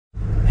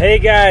Hey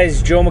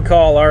guys, Joe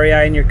McCall,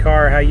 REI in your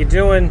car. How you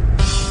doing?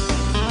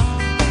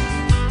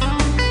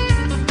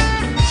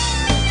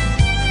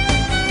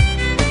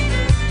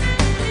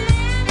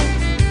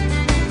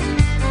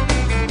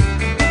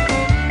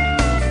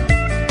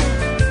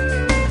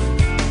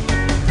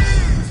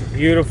 It's a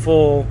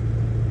beautiful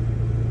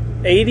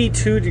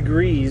 82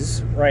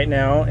 degrees right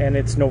now, and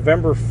it's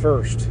November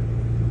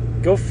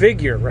 1st. Go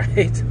figure,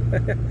 right?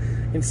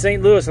 In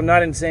St. Louis, I'm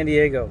not in San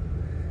Diego.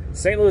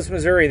 St. Louis,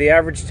 Missouri, the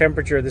average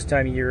temperature this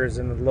time of year is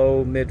in the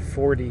low mid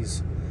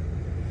 40s.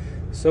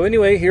 So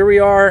anyway, here we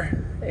are,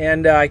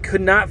 and I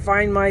could not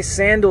find my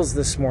sandals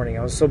this morning.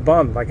 I was so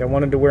bummed. Like, I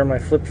wanted to wear my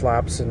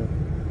flip-flops, and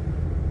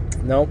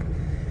nope.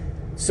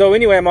 So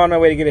anyway, I'm on my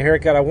way to get a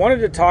haircut. I wanted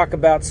to talk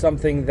about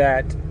something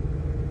that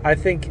I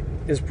think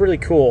is pretty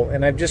cool,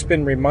 and I've just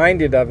been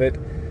reminded of it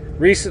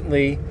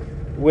recently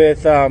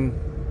with a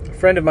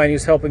friend of mine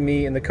who's helping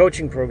me in the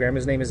coaching program.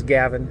 His name is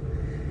Gavin,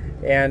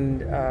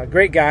 and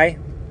great guy.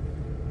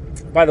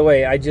 By the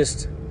way,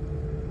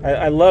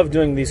 I love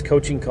doing these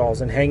coaching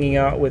calls and hanging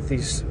out with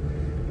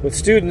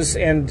students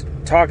and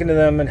talking to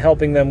them and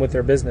helping them with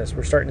their business.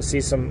 We're starting to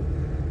see some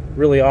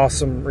really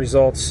awesome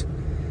results.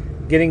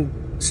 Getting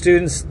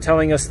students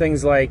telling us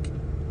things like,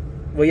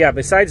 well, yeah,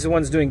 besides the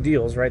ones doing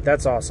deals, right?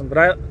 That's awesome.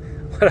 But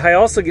what I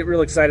also get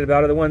real excited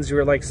about are the ones who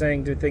are like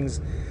saying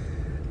things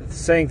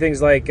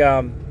like,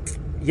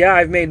 yeah,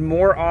 I've made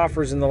more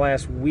offers in the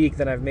last week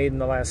than I've made in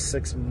the last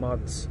 6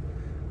 months.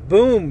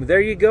 Boom,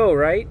 there you go,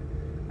 right?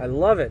 I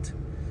love it.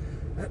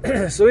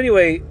 So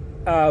anyway,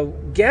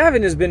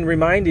 Gavin has been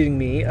reminding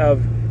me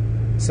of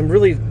some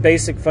really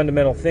basic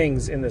fundamental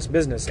things in this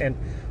business. And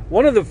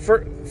one of the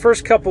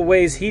first couple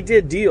ways he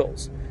did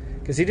deals,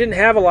 because he didn't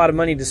have a lot of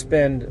money to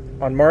spend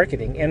on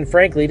marketing, and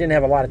frankly, he didn't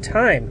have a lot of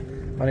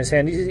time on his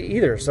hands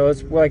either. So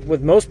it's like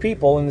with most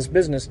people in this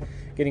business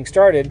getting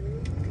started,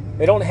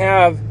 they don't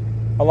have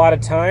a lot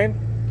of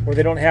time, or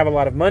they don't have a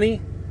lot of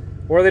money,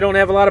 or they don't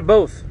have a lot of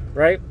both,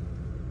 right?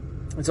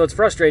 And so it's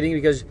frustrating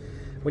because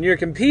when you're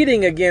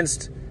competing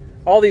against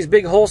all these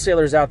big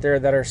wholesalers out there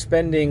that are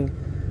spending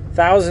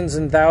thousands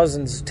and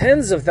thousands,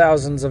 tens of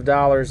thousands of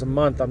dollars a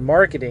month on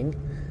marketing,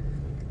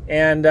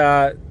 and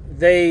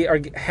they are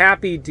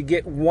happy to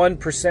get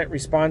 1%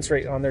 response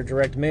rate on their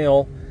direct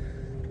mail,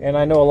 and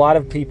I know a lot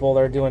of people that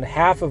are doing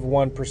half of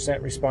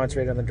 1% response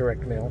rate on the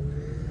direct mail,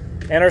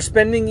 and are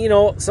spending,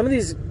 some of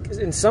these,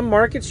 in some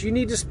markets, you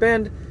need to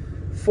spend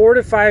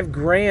 $4,000 to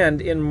 $5,000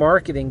 in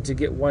marketing to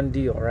get one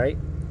deal, right?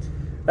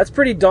 That's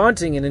pretty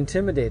daunting and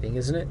intimidating,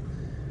 isn't it?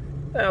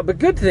 But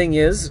good thing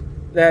is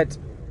that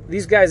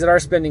these guys that are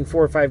spending $4,000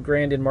 or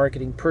 $5,000 in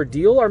marketing per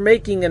deal are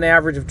making an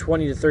average of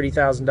 $20,000 to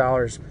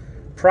 $30,000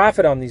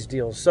 profit on these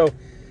deals. So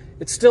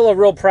it's still a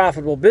real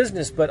profitable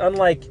business, but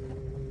unlike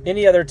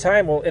any other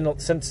time, in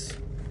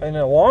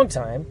a long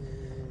time,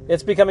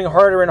 it's becoming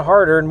harder and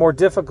harder and more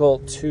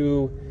difficult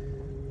to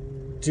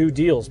do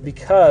deals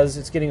because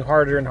it's getting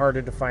harder and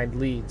harder to find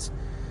leads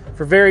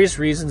for various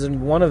reasons,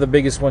 and one of the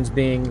biggest ones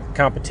being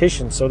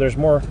competition. So there's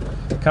more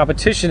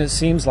competition, it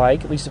seems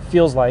like, at least it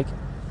feels like,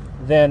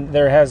 than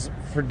there has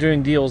for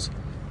doing deals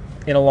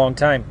in a long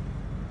time.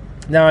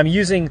 Now, I'm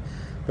using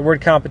the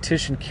word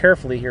competition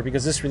carefully here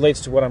because this relates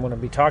to what I'm going to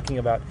be talking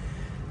about.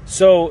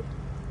 So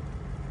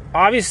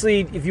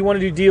obviously, if you want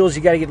to do deals,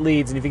 you got to get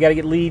leads, and if you got to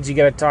get leads, you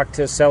got to talk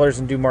to sellers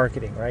and do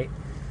marketing, right?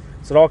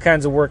 So it all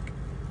kinds of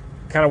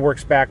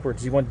works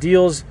backwards. You want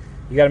deals,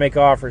 you got to make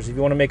offers. If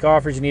you want to make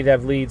offers, you need to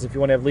have leads. If you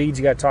want to have leads,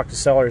 you got to talk to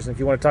sellers. And if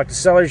you want to talk to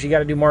sellers, you got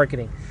to do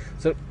marketing.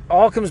 So it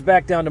all comes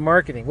back down to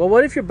marketing. Well,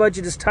 what if your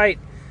budget is tight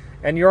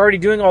and you're already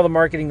doing all the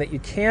marketing that you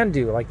can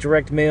do, like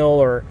direct mail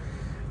or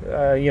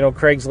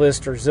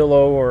Craigslist or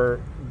Zillow or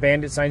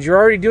Bandit Signs? You're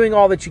already doing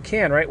all that you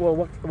can, right?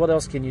 Well, what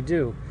else can you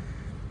do?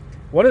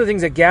 One of the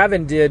things that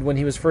Gavin did when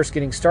he was first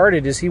getting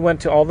started is he went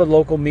to all the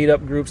local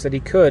meetup groups that he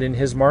could in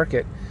his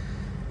market.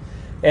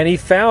 And he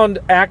found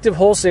active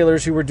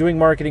wholesalers who were doing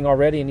marketing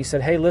already, and he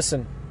said, hey,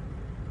 listen.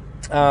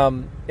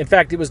 In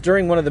fact, it was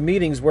during one of the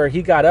meetings where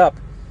he got up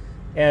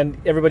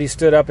and everybody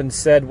stood up and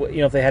said,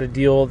 if they had a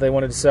deal they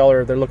wanted to sell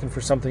or they're looking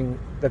for something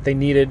that they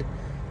needed,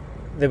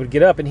 they would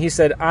get up. And he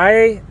said,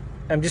 I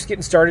am just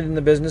getting started in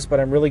the business, but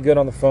I'm really good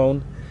on the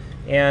phone.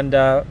 And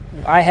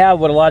I have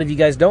what a lot of you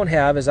guys don't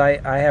have is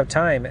I have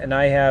time, and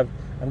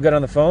I'm good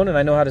on the phone, and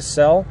I know how to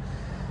sell.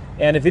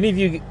 And if any of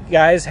you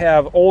guys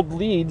have old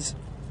leads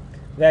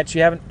that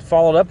you haven't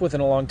followed up with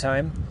in a long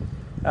time,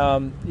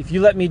 if you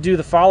let me do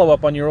the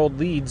follow-up on your old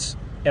leads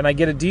and I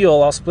get a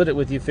deal, I'll split it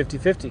with you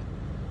 50-50.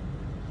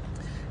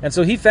 And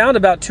so he found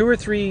about 2 or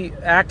 3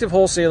 active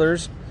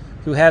wholesalers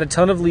who had a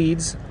ton of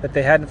leads that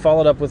they hadn't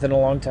followed up with in a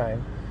long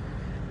time.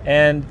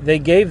 And they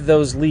gave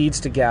those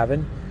leads to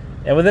Gavin.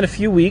 And within a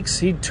few weeks,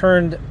 he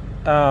turned,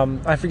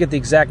 I forget the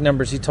exact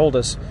numbers he told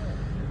us.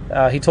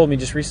 He told me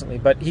just recently.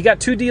 But he got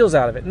 2 deals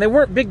out of it. And they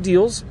weren't big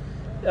deals.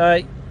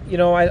 I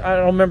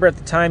don't remember at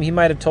the time. He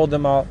might have told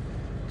them, I'll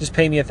just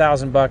pay me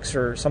 $1,000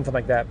 or something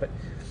like that. But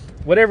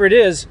whatever it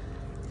is,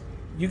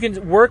 you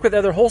can work with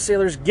other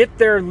wholesalers, get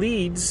their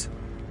leads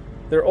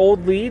their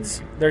old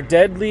leads, their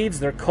dead leads,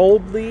 their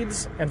cold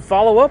leads, and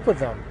follow up with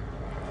them.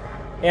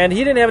 And he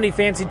didn't have any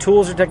fancy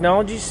tools or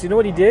technologies. So you know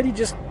what he did? He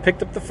just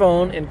picked up the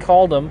phone and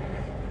called them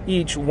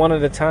each one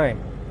at a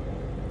time.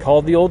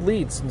 Called the old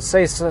leads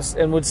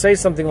and would say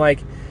something like,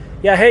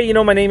 yeah, hey, you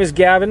know, my name is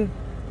Gavin.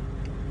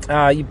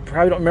 You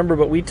probably don't remember,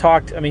 but we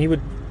talked. I mean, he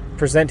would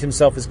present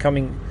himself as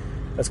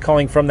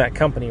calling from that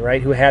company,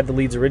 right, who had the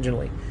leads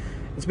originally.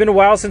 It's been a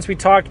while since we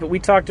talked, but we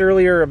talked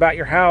earlier about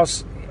your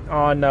house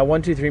on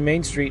 123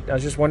 Main Street. I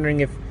was just wondering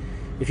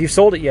if you've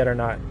sold it yet or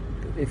not.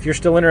 If you're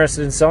still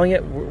interested in selling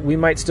it, we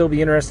might still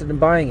be interested in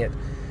buying it.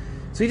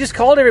 So he just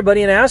called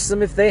everybody and asked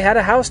them if they had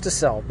a house to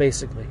sell,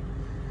 basically.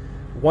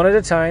 One at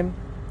a time.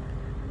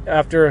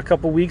 After a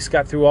couple weeks,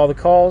 got through all the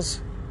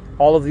calls,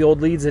 all of the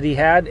old leads that he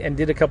had, and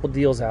did a couple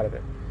deals out of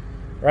it,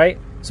 right?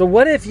 So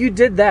what if you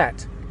did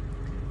that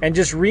and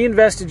just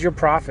reinvested your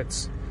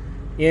profits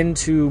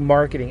into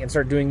marketing and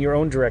started doing your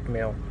own direct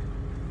mail?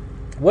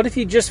 What if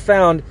you just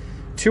found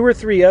 2 or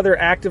 3 other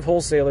active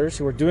wholesalers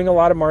who are doing a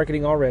lot of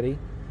marketing already,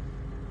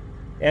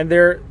 and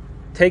they're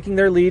taking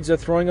their leads, they're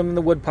throwing them in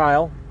the wood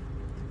pile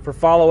for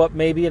follow-up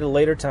maybe at a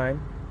later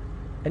time,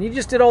 and you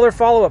just did all their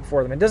follow-up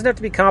for them? It doesn't have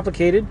to be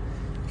complicated.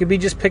 It could be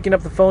just picking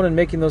up the phone and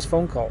making those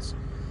phone calls.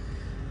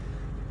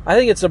 I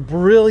think it's a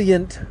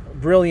brilliant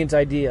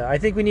idea. I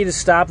think we need to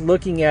stop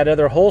looking at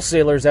other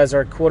wholesalers as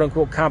our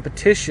quote-unquote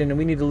competition, and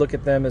we need to look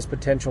at them as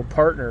potential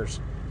partners,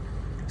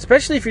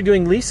 especially if you're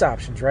doing lease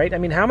options, right? I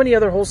mean, how many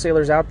other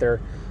wholesalers out there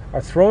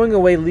are throwing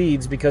away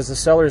leads because the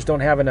sellers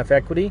don't have enough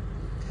equity,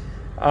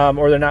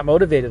 or they're not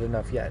motivated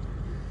enough yet?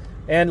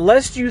 And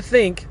lest you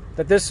think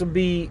that this could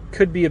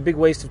be a big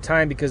waste of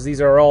time because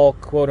these are all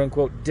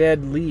quote-unquote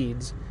dead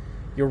leads,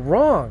 you're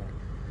wrong.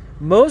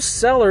 Most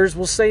sellers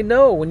will say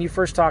no when you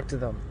first talk to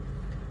them,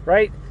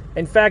 right?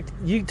 In fact,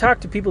 you talk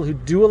to people who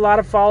do a lot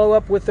of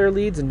follow-up with their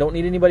leads and don't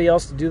need anybody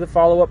else to do the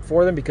follow-up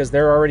for them because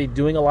they're already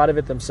doing a lot of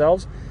it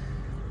themselves.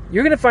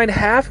 You're going to find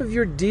half of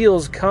your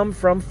deals come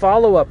from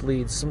follow-up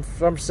leads,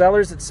 from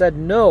sellers that said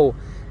no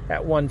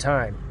at one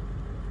time,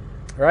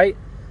 right?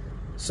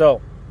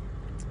 So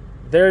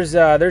there's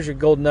your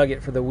gold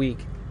nugget for the week.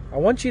 I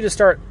want you to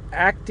start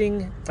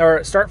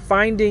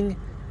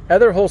finding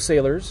other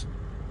wholesalers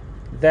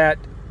that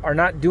are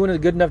not doing a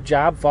good enough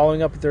job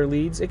following up with their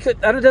leads. It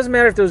doesn't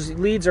matter if those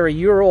leads are a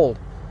year old,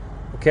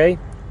 okay?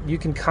 You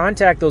can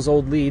contact those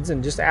old leads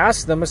and just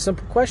ask them a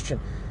simple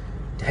question.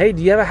 Hey,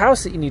 do you have a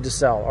house that you need to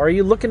sell? Or are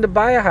you looking to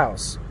buy a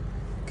house?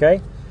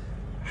 Okay?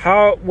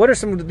 What are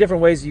some of the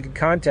different ways you can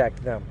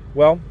contact them?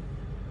 Well,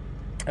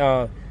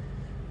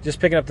 just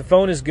picking up the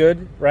phone is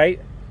good,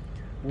 right?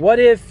 What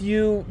if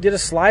you did a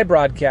sly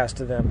broadcast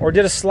to them or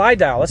did a sly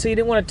dial? Let's say you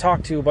didn't want to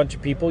talk to a bunch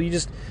of people. You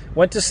just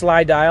went to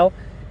sly dial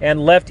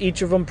and left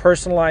each of them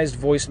personalized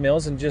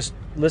voicemails and just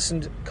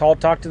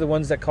talked to the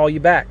ones that call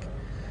you back.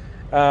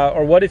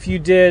 Or what if you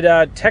did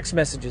text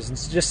messages and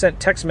just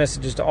sent text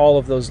messages to all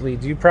of those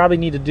leads? You probably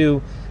need to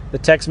do the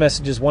text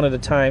messages one at a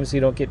time so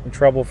you don't get in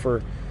trouble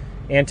for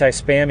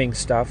anti-spamming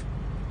stuff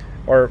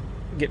or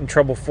get in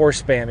trouble for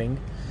spamming.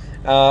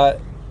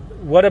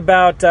 What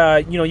about,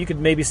 you could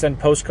maybe send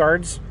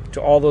postcards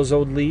to all those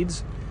old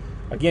leads.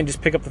 Again,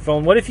 just pick up the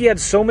phone. What if you had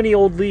so many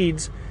old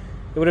leads,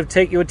 it would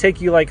take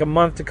you like a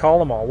month to call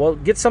them all? Well,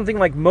 get something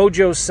like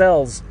Mojo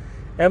Sells,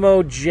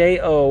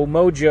 MOJO,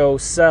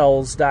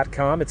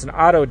 mojosells.com. It's an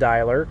auto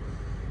dialer,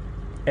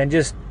 and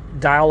just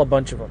dial a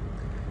bunch of them.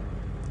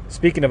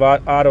 Speaking of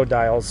auto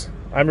dials,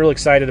 I'm really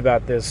excited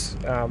about this.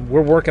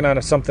 We're working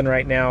on something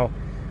right now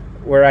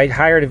where I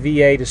hired a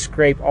VA to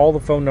scrape all the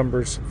phone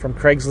numbers from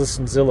Craigslist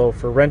and Zillow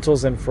for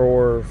rentals and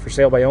for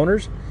sale by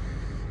owners.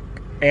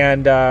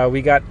 And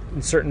we got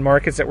in certain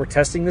markets that we're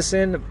testing this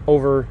in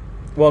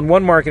in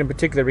one market in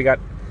particular,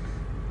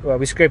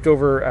 we scraped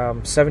over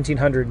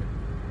 1,700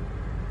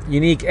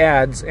 unique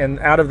ads, and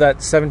out of that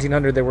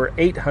 1,700, there were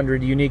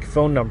 800 unique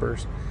phone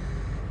numbers.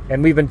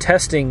 And we've been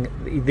testing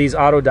these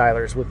auto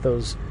dialers with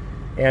those,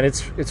 and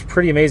it's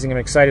pretty amazing. I'm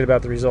excited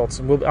about the results,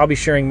 and I'll be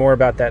sharing more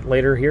about that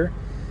later here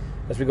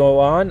as we go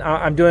on.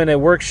 I'm doing a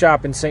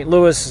workshop in St.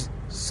 Louis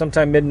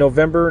sometime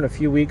mid-November in a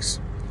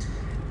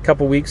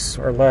couple weeks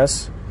or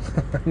less.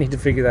 I need to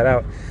figure that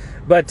out.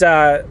 But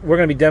we're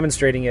going to be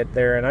demonstrating it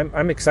there, and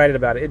I'm excited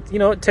about it.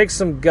 It takes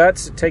some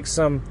guts. It takes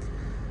some,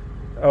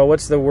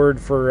 what's the word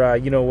for,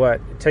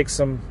 It takes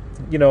some,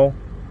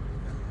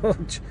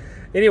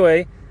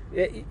 Anyway,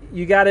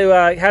 you got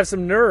to have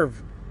some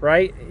nerve,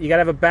 right? You got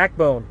to have a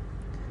backbone.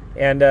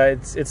 And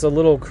it's a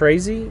little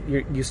crazy.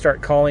 You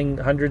start calling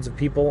hundreds of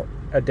people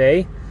a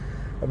day.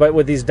 But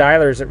with these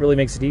dialers, it really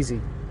makes it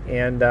easy.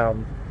 And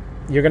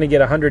you're going to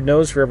get 100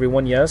 no's for every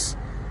one yes.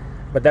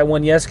 But that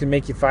one yes can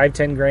make you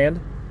 $5-10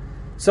 grand.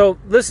 So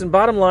listen,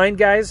 bottom line,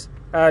 guys,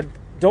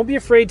 don't be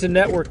afraid to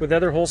network with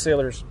other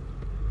wholesalers.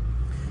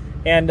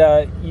 And,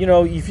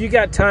 if you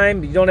got time,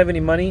 but you don't have any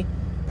money,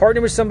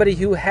 partner with somebody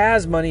who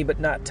has money but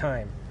not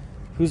time,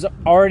 who's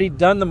already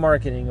done the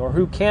marketing or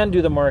who can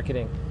do the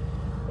marketing,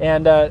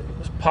 and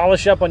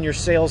polish up on your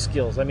sales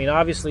skills. I mean,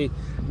 obviously,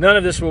 none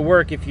of this will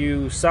work if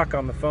you suck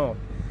on the phone.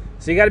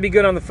 So you got to be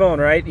good on the phone,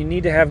 right? You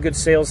need to have good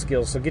sales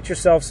skills. So get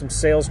yourself some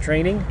sales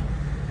training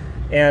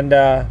and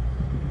and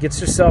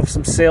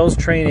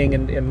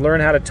learn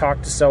how to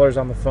talk to sellers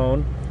on the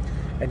phone,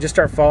 and just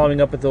start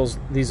following up with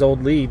these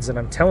old leads. And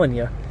I'm telling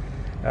you,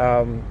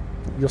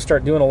 you'll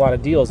start doing a lot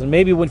of deals. And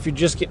maybe if you're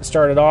just getting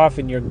started off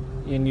and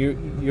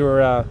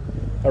you're a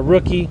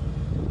rookie,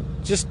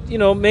 just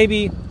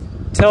maybe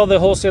tell the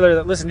wholesaler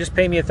that, listen, just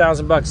pay me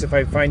 $1,000 if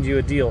I find you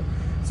a deal.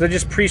 So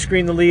just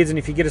pre-screen the leads, and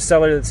if you get a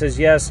seller that says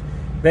yes,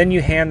 then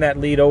you hand that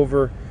lead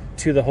over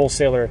to the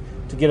wholesaler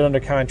to get it under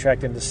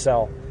contract and to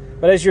sell.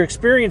 But as your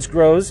experience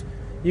grows,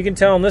 you can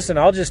tell them, listen,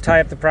 I'll just tie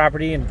up the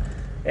property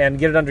and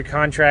get it under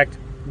contract.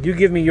 You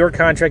give me your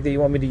contract that you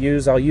want me to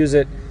use, I'll use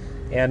it,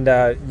 and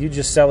you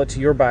just sell it to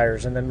your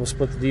buyers, and then we'll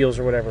split the deals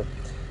or whatever.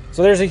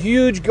 So there's a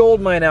huge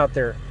gold mine out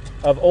there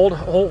of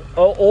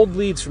old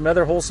leads from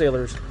other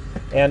wholesalers,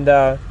 and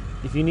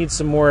if you need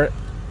some more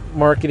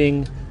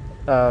marketing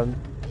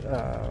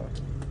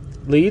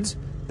leads,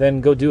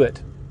 then go do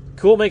it.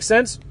 Cool, makes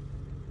sense?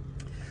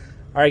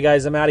 All right,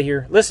 guys, I'm out of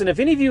here. Listen, if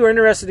any of you are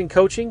interested in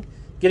coaching,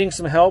 getting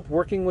some help,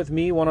 working with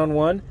me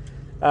one-on-one,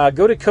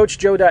 go to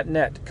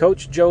CoachJoe.net,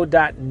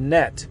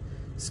 CoachJoe.net.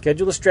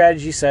 Schedule a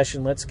strategy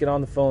session. Let's get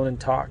on the phone and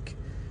talk.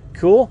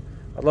 Cool?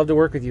 I'd love to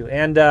work with you.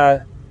 And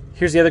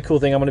here's the other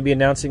cool thing. I'm going to be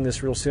announcing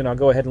this real soon. I'll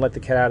go ahead and let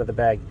the cat out of the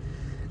bag.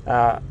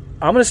 I'm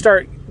going to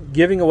start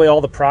giving away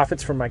all the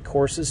profits from my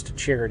courses to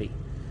charity.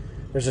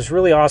 There's this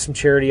really awesome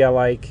charity I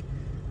like.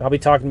 I'll be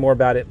talking more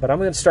about it, but I'm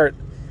going to start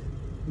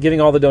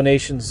giving all the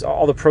donations,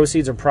 all the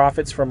proceeds and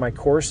profits from my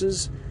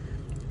courses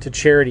to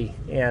charity,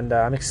 and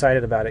I'm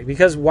excited about it.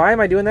 Because why am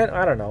I doing that?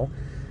 I don't know.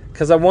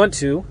 Because I want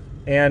to,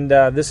 and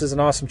this is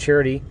an awesome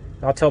charity.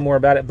 I'll tell more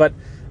about it. But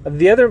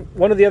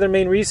one of the other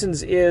main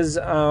reasons is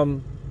I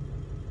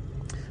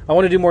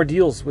want to do more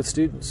deals with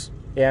students,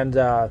 and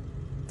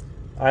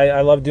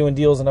I love doing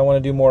deals, and I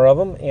want to do more of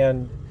them,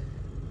 and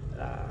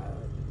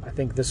I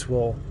think this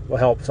will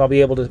help. So I'll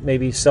be able to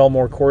maybe sell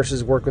more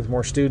courses, work with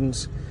more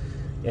students,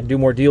 and do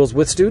more deals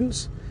with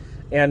students.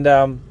 And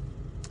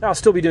I'll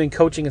still be doing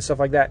coaching and stuff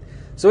like that.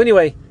 So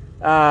anyway,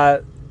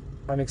 I'm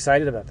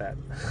excited about that.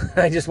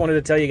 I just wanted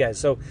to tell you guys.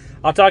 So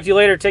I'll talk to you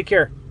later. Take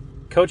care.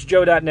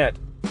 CoachJoe.net.